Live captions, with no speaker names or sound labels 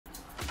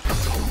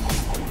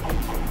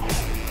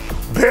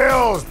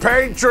Bills,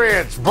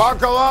 Patriots,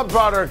 buckle up,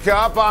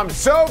 Buttercup. I'm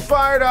so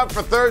fired up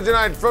for Thursday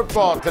Night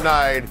Football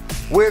tonight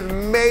with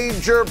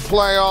major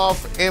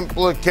playoff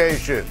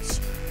implications.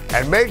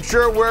 And make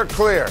sure we're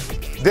clear,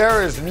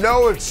 there is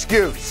no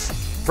excuse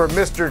for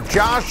Mr.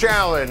 Josh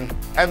Allen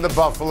and the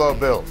Buffalo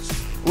Bills.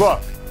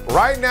 Look,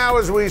 right now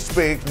as we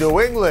speak,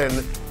 New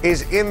England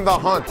is in the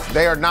hunt.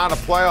 They are not a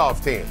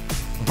playoff team.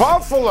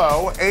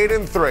 Buffalo,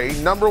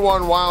 8-3, number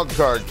one wild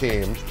card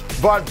team.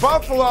 But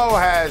Buffalo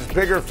has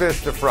bigger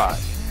fish to fry.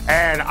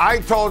 And I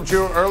told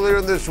you earlier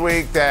this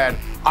week that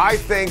I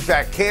think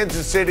that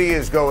Kansas City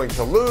is going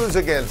to lose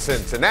against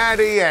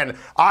Cincinnati, and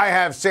I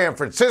have San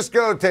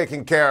Francisco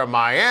taking care of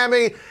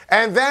Miami.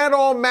 And that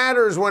all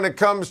matters when it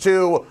comes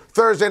to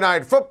Thursday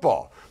Night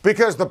Football.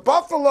 Because the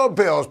Buffalo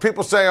Bills,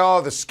 people say,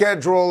 oh, the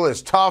schedule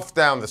is tough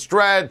down the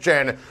stretch,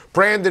 and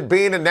Brandon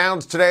Beane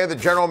announced today, the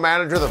general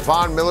manager, that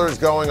Von Miller is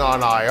going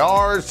on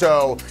IR,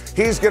 so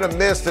he's going to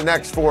miss the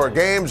next 4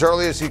 games.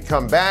 Earliest he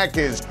come back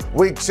is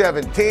Week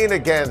 17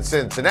 against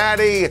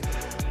Cincinnati.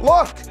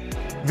 Look,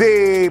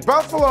 the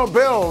Buffalo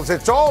Bills,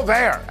 it's all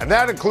there, and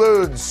that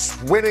includes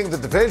winning the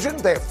division.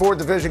 They have 4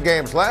 division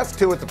games left,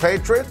 2 with the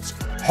Patriots,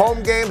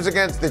 home games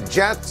against the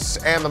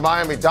Jets and the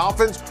Miami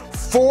Dolphins.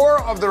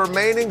 4 of the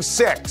remaining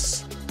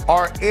 6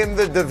 are in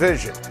the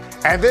division.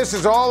 And this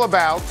is all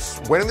about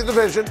winning the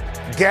division,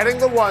 getting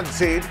the 1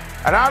 seed,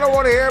 and I don't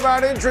want to hear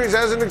about injuries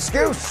as an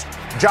excuse.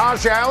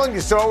 Josh Allen, you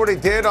saw what he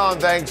did on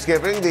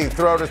Thanksgiving, the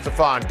throw to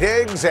Stephon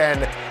Diggs,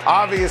 and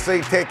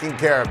obviously taking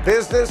care of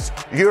business,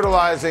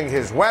 utilizing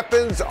his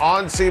weapons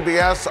on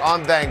CBS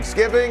on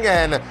Thanksgiving.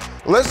 And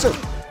listen,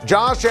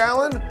 Josh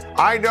Allen,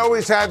 I know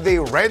he's had the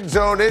red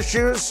zone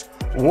issues,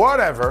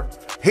 whatever.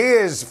 He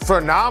is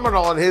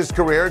phenomenal in his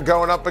career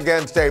going up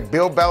against a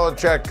Bill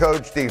Belichick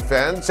coach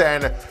defense,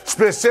 and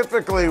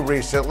specifically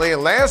recently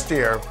and last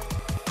year,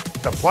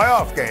 the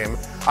playoff game,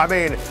 I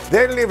mean,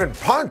 they didn't even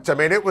punt. I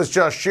mean, it was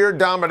just sheer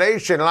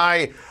domination.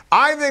 And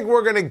I think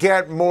we're going to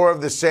get more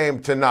of the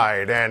same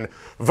tonight. And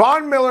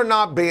Von Miller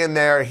not being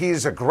there,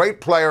 he's a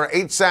great player,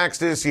 8 sacks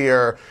this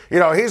year. You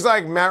know, he's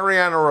like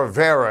Mariano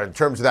Rivera in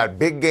terms of that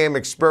big game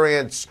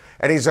experience,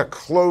 and he's a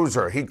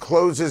closer. He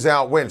closes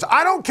out wins.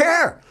 I don't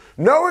care.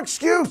 No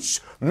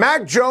excuse.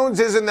 Mac Jones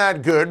isn't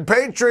that good.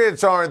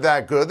 Patriots aren't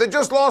that good. They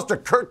just lost to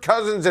Kirk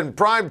Cousins in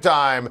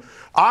primetime.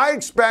 I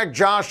expect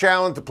Josh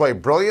Allen to play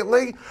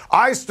brilliantly.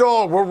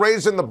 We're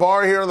raising the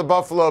bar here on the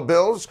Buffalo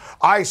Bills.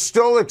 I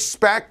still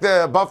expect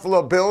the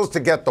Buffalo Bills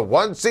to get the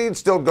 1 seed,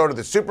 still go to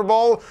the Super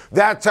Bowl.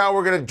 That's how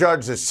we're going to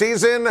judge the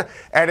season.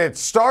 And it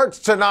starts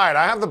tonight.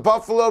 I have the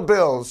Buffalo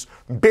Bills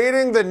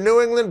beating the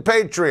New England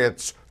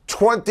Patriots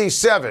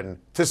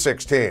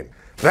 27-16.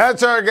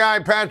 That's our guy,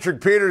 Patrick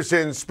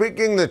Peterson,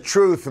 speaking the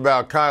truth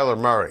about Kyler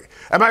Murray.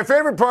 And my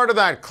favorite part of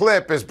that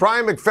clip is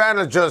Brian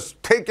McFadden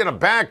just taken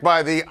aback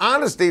by the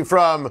honesty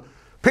from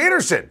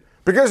Peterson.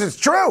 Because it's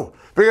true.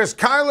 Because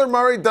Kyler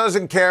Murray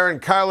doesn't care, and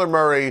Kyler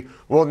Murray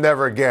will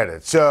never get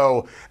it.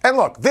 So, and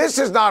look, this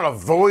is not a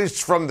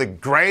voice from the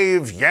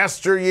grave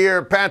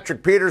yesteryear.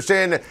 Patrick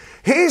Peterson,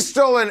 he's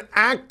still an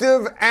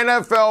active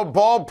NFL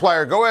ball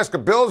player. Go ask a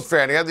Bills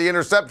fan. He had the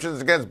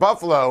interceptions against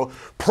Buffalo,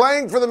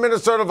 playing for the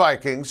Minnesota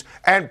Vikings.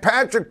 And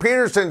Patrick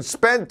Peterson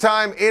spent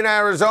time in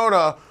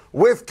Arizona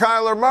with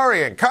Kyler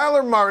Murray. And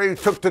Kyler Murray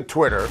took to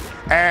Twitter,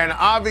 and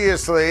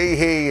obviously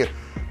he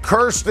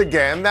cursed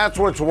again. That's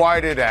what's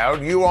whited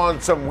out. You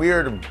on some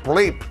weird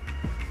bleep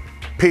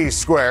P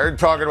squared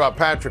talking about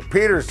Patrick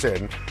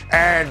Peterson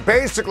and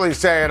basically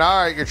saying,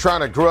 all right, you're trying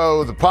to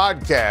grow the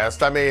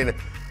podcast. I mean,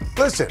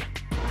 listen,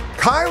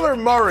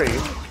 Kyler Murray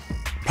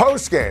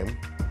postgame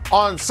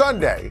on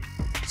Sunday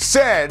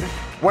said,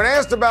 when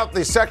asked about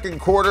the second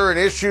quarter and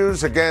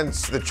issues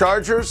against the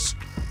Chargers,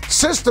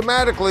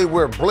 systematically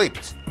we're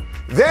bleeped.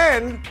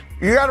 Then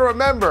you got to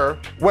remember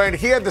when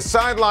he had the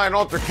sideline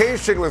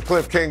altercation with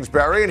Cliff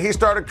Kingsbury and he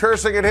started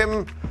cursing at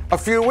him a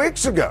few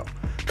weeks ago.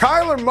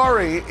 Kyler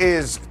Murray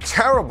is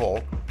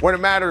terrible when it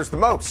matters the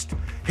most.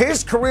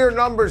 His career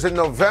numbers in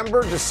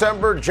November,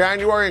 December,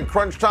 January, and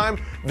crunch time,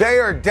 they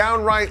are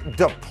downright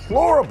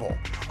deplorable.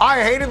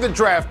 I hated the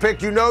draft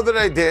pick. You know that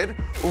I did.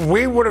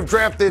 We would have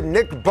drafted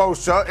Nick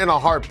Bosa in a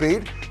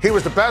heartbeat. He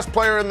was the best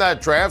player in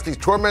that draft. He's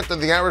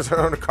tormented the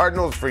Arizona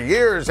Cardinals for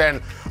years,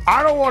 and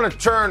I don't want to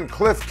turn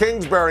Cliff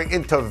Kingsbury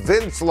into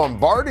Vince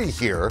Lombardi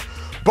here,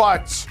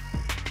 but,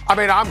 I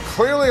mean, I'm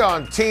clearly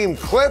on Team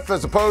Cliff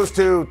as opposed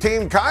to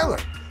Team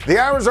Kyler. The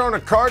Arizona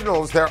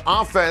Cardinals, their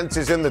offense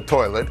is in the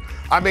toilet.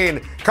 I mean,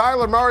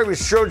 Kyler Murray, we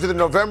showed you the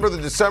November,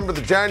 the December,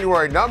 the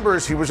January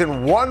numbers. He was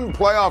in 1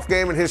 playoff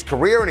game in his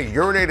career, and he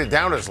urinated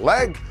down his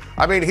leg.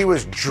 I mean, he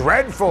was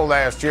dreadful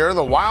last year in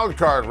the wild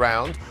card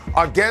round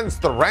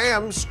against the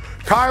Rams.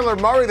 Kyler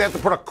Murray, they have to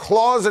put a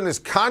clause in his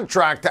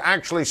contract to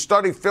actually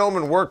study film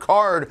and work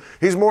hard.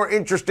 He's more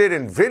interested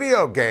in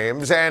video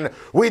games, and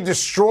we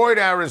destroyed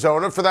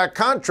Arizona for that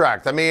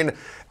contract. I mean,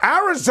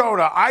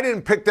 Arizona, I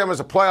didn't pick them as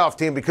a playoff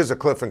team because of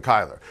Cliff and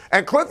Kyler.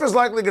 And Cliff is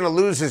likely going to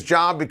lose his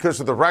job because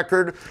of the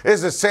record.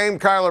 Is the same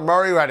Kyler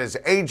Murray who had his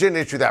agent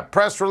issue that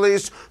press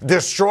release,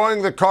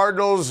 destroying the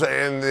Cardinals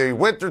in the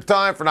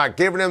wintertime for not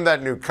giving him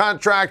that new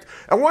contract.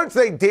 And once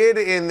they did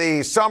in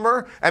the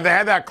summer, and they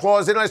had that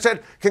clause in, I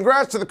said,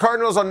 congrats to the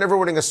Cardinals on never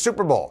winning a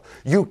Super Bowl.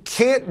 You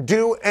can't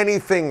do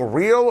anything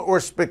real or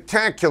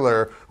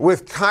spectacular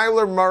with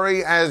Kyler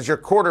Murray as your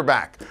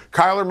quarterback.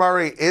 Kyler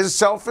Murray is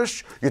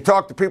selfish. You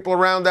talk to people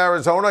around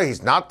Arizona,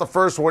 he's not the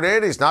first one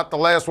in, he's not the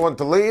last one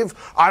to leave.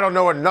 I don't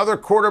know another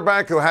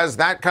quarterback who has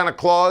that kind of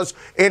clause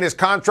in his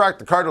contract.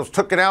 The Cardinals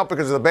took it out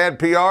because of the bad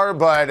PR,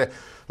 but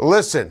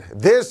listen,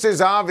 this is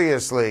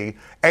obviously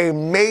a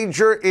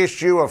major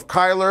issue of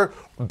Kyler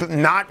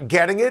not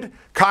getting it,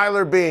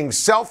 Kyler being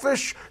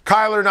selfish,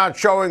 Kyler not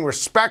showing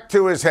respect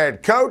to his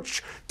head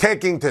coach,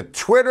 taking to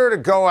Twitter to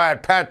go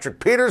at Patrick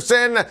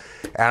Peterson.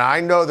 And I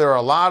know there are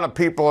a lot of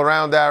people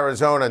around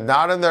Arizona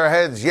nodding their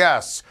heads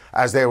yes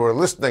as they were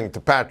listening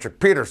to Patrick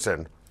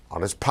Peterson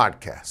on his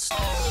podcast.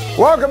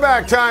 Welcome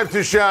back. Time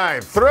to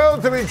Schein.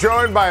 Thrilled to be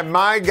joined by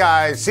my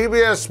guy,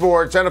 CBS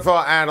Sports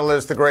NFL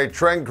analyst, the great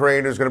Trent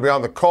Green, who's going to be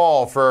on the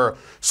call for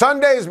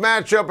Sunday's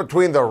matchup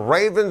between the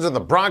Ravens and the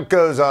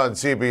Broncos on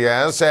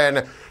CBS.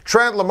 And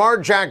Trent, Lamar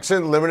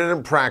Jackson limited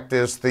in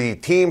practice. The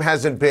team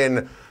hasn't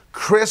been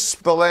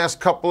crisp the last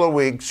couple of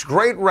weeks.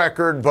 Great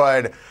record,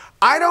 but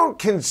I don't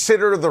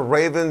consider the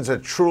Ravens a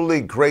truly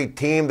great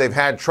team. They've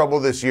had trouble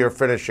this year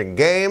finishing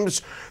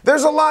games.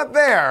 There's a lot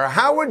there.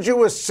 How would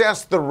you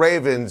assess the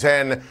Ravens,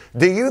 and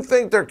do you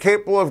think they're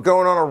capable of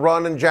going on a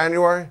run in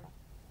January?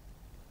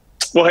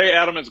 Well, hey,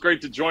 Adam, it's great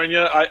to join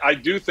you. I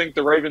do think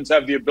the Ravens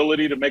have the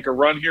ability to make a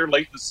run here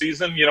late in the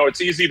season. You know,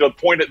 it's easy to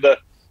point at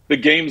the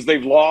games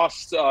they've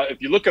lost.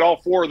 If you look at all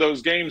four of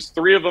those games,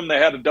 three of them they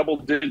had a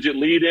double-digit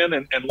lead in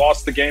and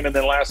lost the game, and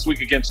then last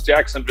week against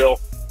Jacksonville,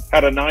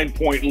 had a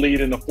 9-point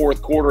lead in the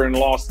fourth quarter and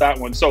lost that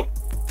one. So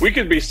we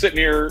could be sitting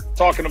here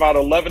talking about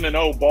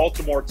 11-0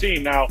 Baltimore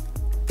team. Now,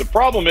 the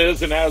problem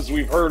is, and as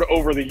we've heard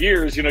over the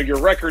years, you know, your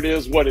record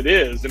is what it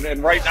is.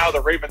 And right now the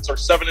Ravens are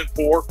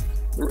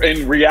 7-4.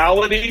 In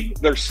reality,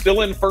 they're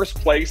still in first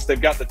place. They've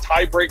got the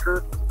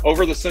tiebreaker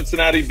over the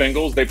Cincinnati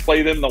Bengals. They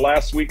play them the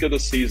last week of the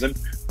season.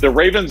 The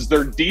Ravens,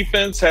 their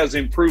defense has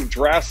improved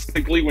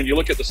drastically. When you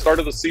look at the start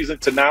of the season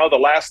to now, the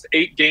last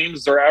 8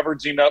 games, they're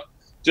averaging up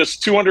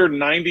just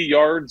 290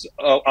 yards,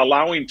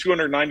 allowing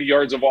 290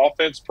 yards of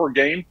offense per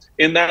game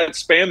in that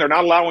span. They're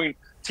not allowing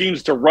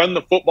teams to run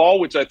the football,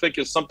 which I think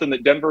is something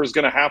that Denver is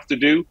going to have to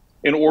do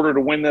in order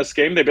to win this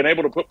game. They've been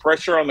able to put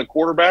pressure on the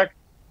quarterback.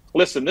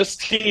 Listen, this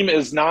team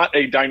is not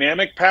a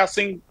dynamic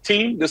passing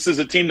team. This is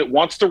a team that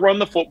wants to run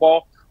the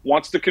football,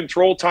 wants to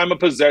control time of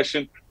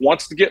possession,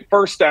 wants to get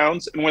first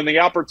downs. And when the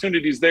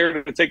opportunity is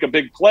there to take a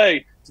big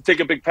play, to take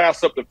a big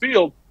pass up the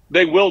field,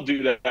 they will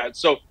do that.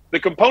 So the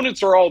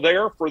components are all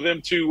there for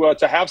them to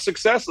have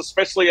success,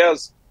 especially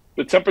as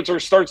the temperature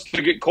starts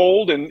to get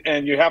cold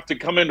and you have to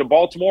come into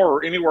Baltimore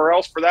or anywhere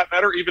else for that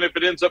matter, even if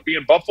it ends up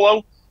being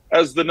Buffalo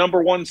as the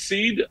number 1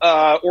 seed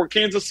or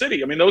Kansas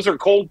City. I mean, those are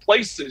cold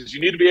places. You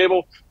need to be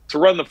able to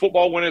run the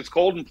football when it's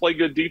cold and play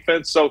good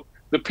defense. So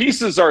the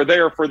pieces are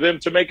there for them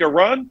to make a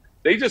run.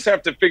 They just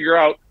have to figure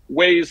out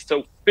ways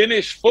to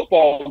finish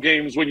football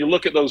games when you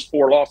look at those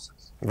 4 losses.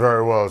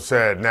 Very well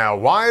said. Now,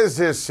 why is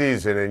this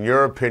season, in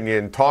your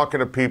opinion, talking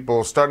to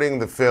people, studying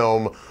the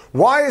film,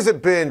 why has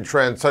it been,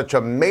 Trent, such a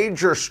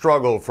major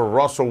struggle for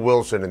Russell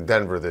Wilson in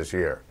Denver this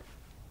year?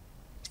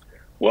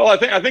 Well,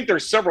 I think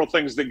there's several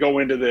things that go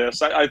into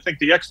this. I think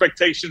the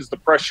expectations, the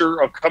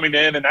pressure of coming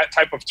in and that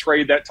type of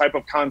trade, that type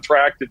of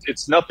contract,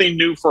 it's nothing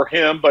new for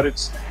him, but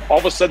it's all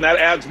of a sudden that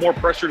adds more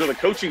pressure to the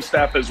coaching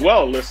staff as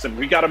well. Listen,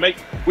 we've got to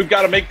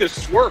make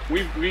this work.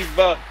 We've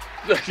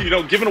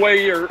given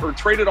away or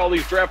traded all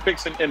these draft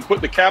picks and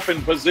put the cap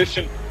in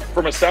position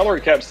from a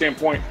salary cap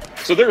standpoint.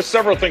 So there's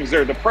several things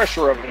there. The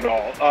pressure of it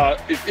all.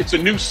 It's a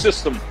new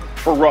system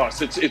for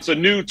Russ. It's a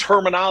new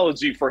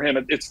terminology for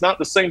him. It's not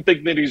the same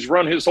thing that he's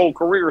run his whole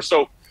career.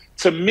 So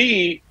to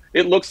me,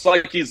 it looks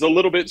like he's a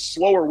little bit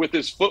slower with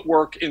his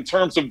footwork in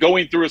terms of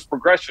going through his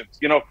progressions.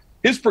 You know,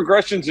 his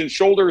progressions in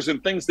shoulders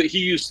and things that he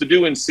used to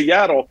do in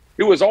Seattle,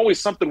 it was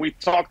always something we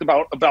talked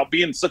about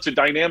being such a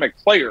dynamic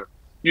player.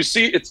 You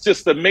see, it's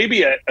just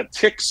maybe a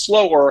tick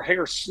slow or a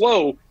hair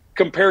slow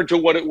compared to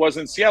what it was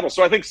in Seattle.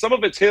 So I think some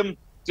of it's him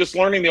just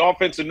learning the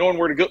offense and knowing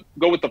where to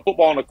go with the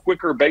football on a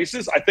quicker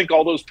basis. I think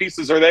all those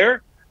pieces are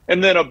there.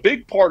 And then a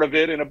big part of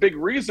it and a big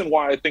reason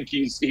why I think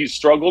he's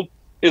struggled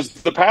is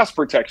the pass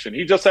protection.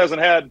 He just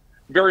hasn't had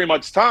very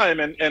much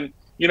time. And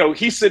you know,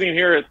 he's sitting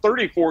here at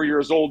 34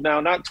 years old now,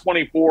 not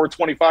 24,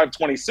 25,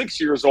 26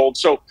 years old.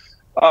 So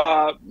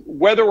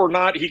whether or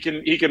not he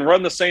can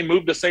run the same,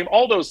 move the same,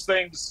 all those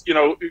things, you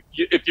know,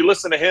 if you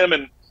listen to him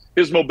and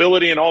his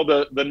mobility and all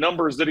the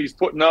numbers that he's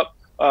putting up,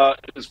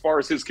 as far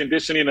as his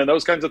conditioning and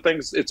those kinds of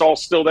things. It's all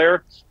still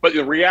there. But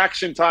the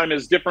reaction time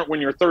is different when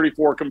you're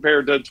 34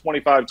 compared to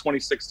 25,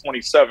 26,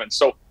 27.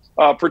 So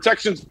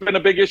protection's been a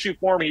big issue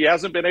for him. He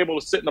hasn't been able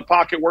to sit in the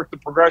pocket, work the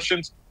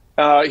progressions.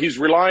 He's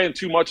relying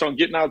too much on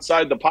getting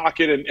outside the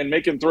pocket and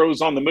making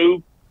throws on the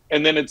move.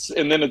 And then it's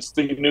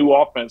the new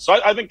offense. So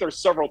I think there's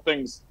several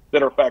things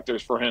that are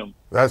factors for him.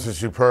 That's a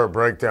superb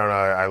breakdown.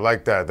 I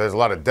like that. There's a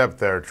lot of depth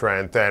there,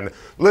 Trent. And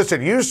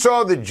listen, you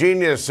saw the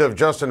genius of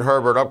Justin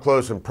Herbert up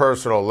close and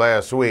personal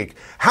last week.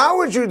 How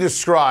would you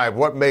describe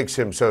what makes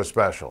him so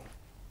special?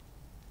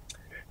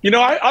 You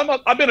know,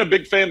 I've been a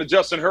big fan of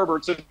Justin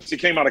Herbert since he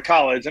came out of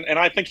college, and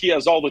I think he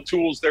has all the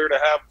tools there to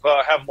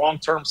have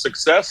long-term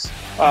success.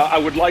 I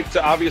would like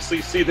to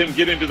obviously see them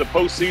get into the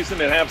postseason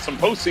and have some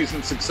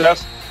postseason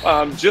success,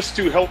 just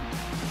to help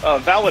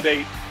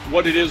validate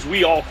what it is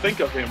we all think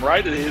of him,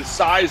 right? His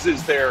size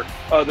is there,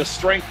 the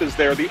strength is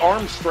there, the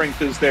arm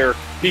strength is there.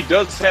 He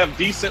does have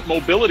decent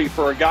mobility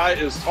for a guy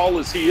as tall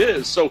as he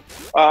is. So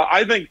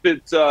I think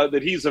that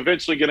he's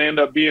eventually going to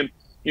end up being,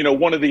 you know,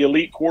 one of the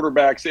elite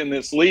quarterbacks in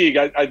this league.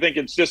 I think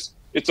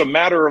it's a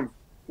matter of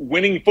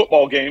winning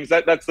football games.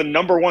 That's the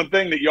number one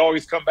thing that you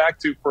always come back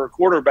to for a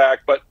quarterback.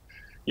 But,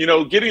 you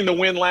know, getting the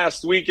win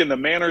last week in the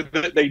manner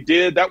that they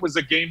did, that was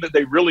a game that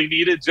they really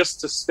needed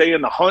just to stay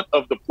in the hunt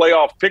of the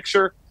playoff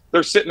picture.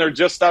 They're sitting there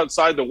just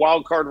outside the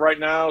wild card right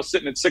now,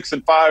 sitting at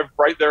 6-5,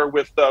 right there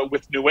with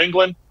New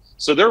England.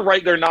 So they're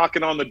right there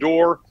knocking on the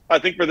door. I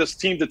think for this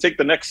team to take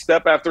the next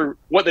step after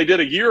what they did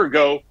a year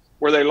ago,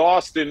 where they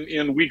lost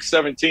in week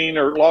 17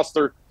 or lost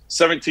their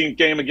 17th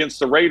game against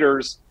the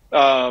Raiders,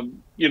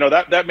 you know,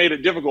 that made it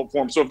difficult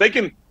for them. So if they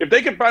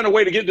can find a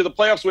way to get into the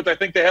playoffs, which I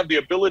think they have the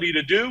ability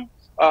to do,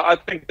 I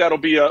think that'll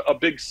be a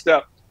big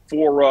step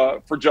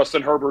for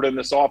Justin Herbert in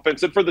this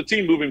offense and for the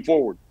team moving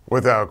forward.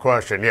 Without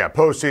question. Yeah,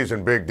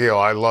 postseason, big deal.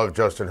 I love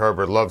Justin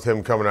Herbert, loved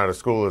him coming out of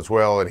school as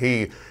well, and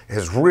he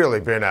has really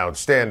been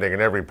outstanding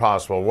in every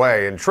possible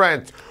way. And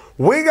Trent,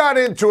 we got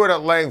into it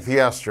at length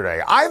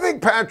yesterday. I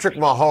think Patrick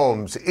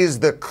Mahomes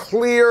is the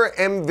clear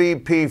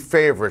MVP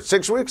favorite.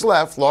 6 weeks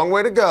left, long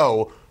way to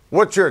go.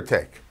 What's your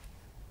take?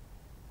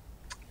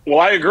 Well,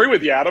 I agree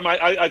with you, Adam.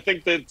 I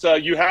think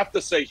that you have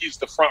to say he's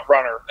the front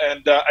runner.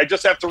 And I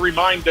just have to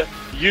remind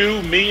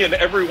you, me, and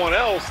everyone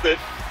else that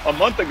a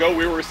month ago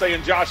we were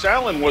saying Josh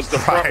Allen was the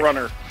front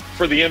runner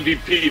for the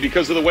MVP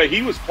because of the way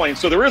he was playing.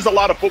 So there is a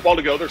lot of football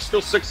to go. There's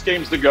still 6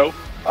 games to go.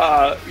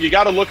 You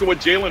got to look at what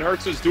Jalen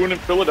Hurts is doing in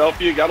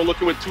Philadelphia. You got to look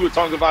at what Tua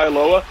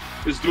Tagovailoa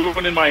is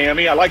doing in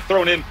Miami. I like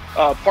throwing in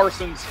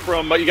Parsons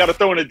you got to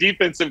throw in a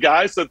defensive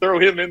guy, so throw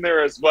him in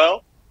there as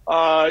well.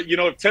 You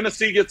know, if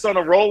Tennessee gets on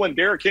a roll and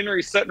Derrick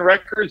Henry's setting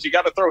records, you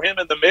got to throw him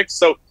in the mix.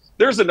 So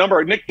there's a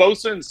number. Nick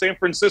Bosa in San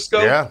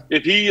Francisco,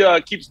 if he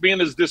keeps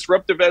being as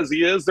disruptive as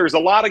he is, there's a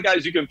lot of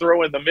guys you can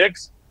throw in the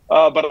mix.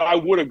 But I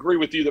would agree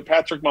with you that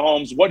Patrick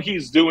Mahomes, what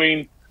he's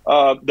doing,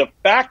 the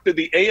fact that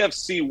the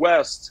AFC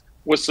West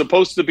was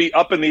supposed to be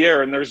up in the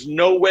air, and there's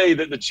no way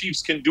that the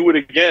Chiefs can do it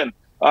again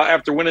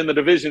after winning the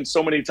division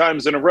so many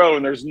times in a row,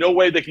 and there's no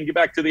way they can get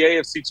back to the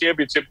AFC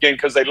Championship game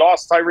because they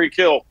lost Tyreek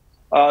Hill.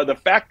 The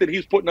fact that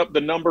he's putting up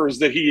the numbers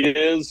that he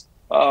is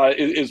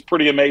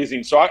pretty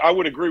amazing. So I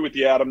would agree with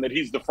you, Adam, that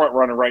he's the front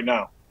runner right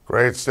now.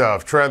 Great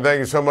stuff. Trent, thank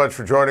you so much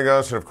for joining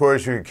us. And, of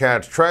course, you can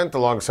catch Trent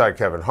alongside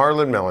Kevin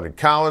Harlan, Melanie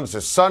Collins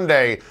this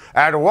Sunday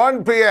at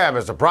 1 p.m.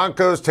 as the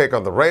Broncos take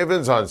on the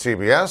Ravens on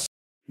CBS.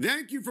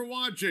 Thank you for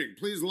watching.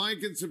 Please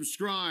like and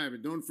subscribe.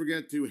 And don't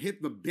forget to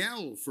hit the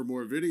bell for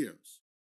more videos.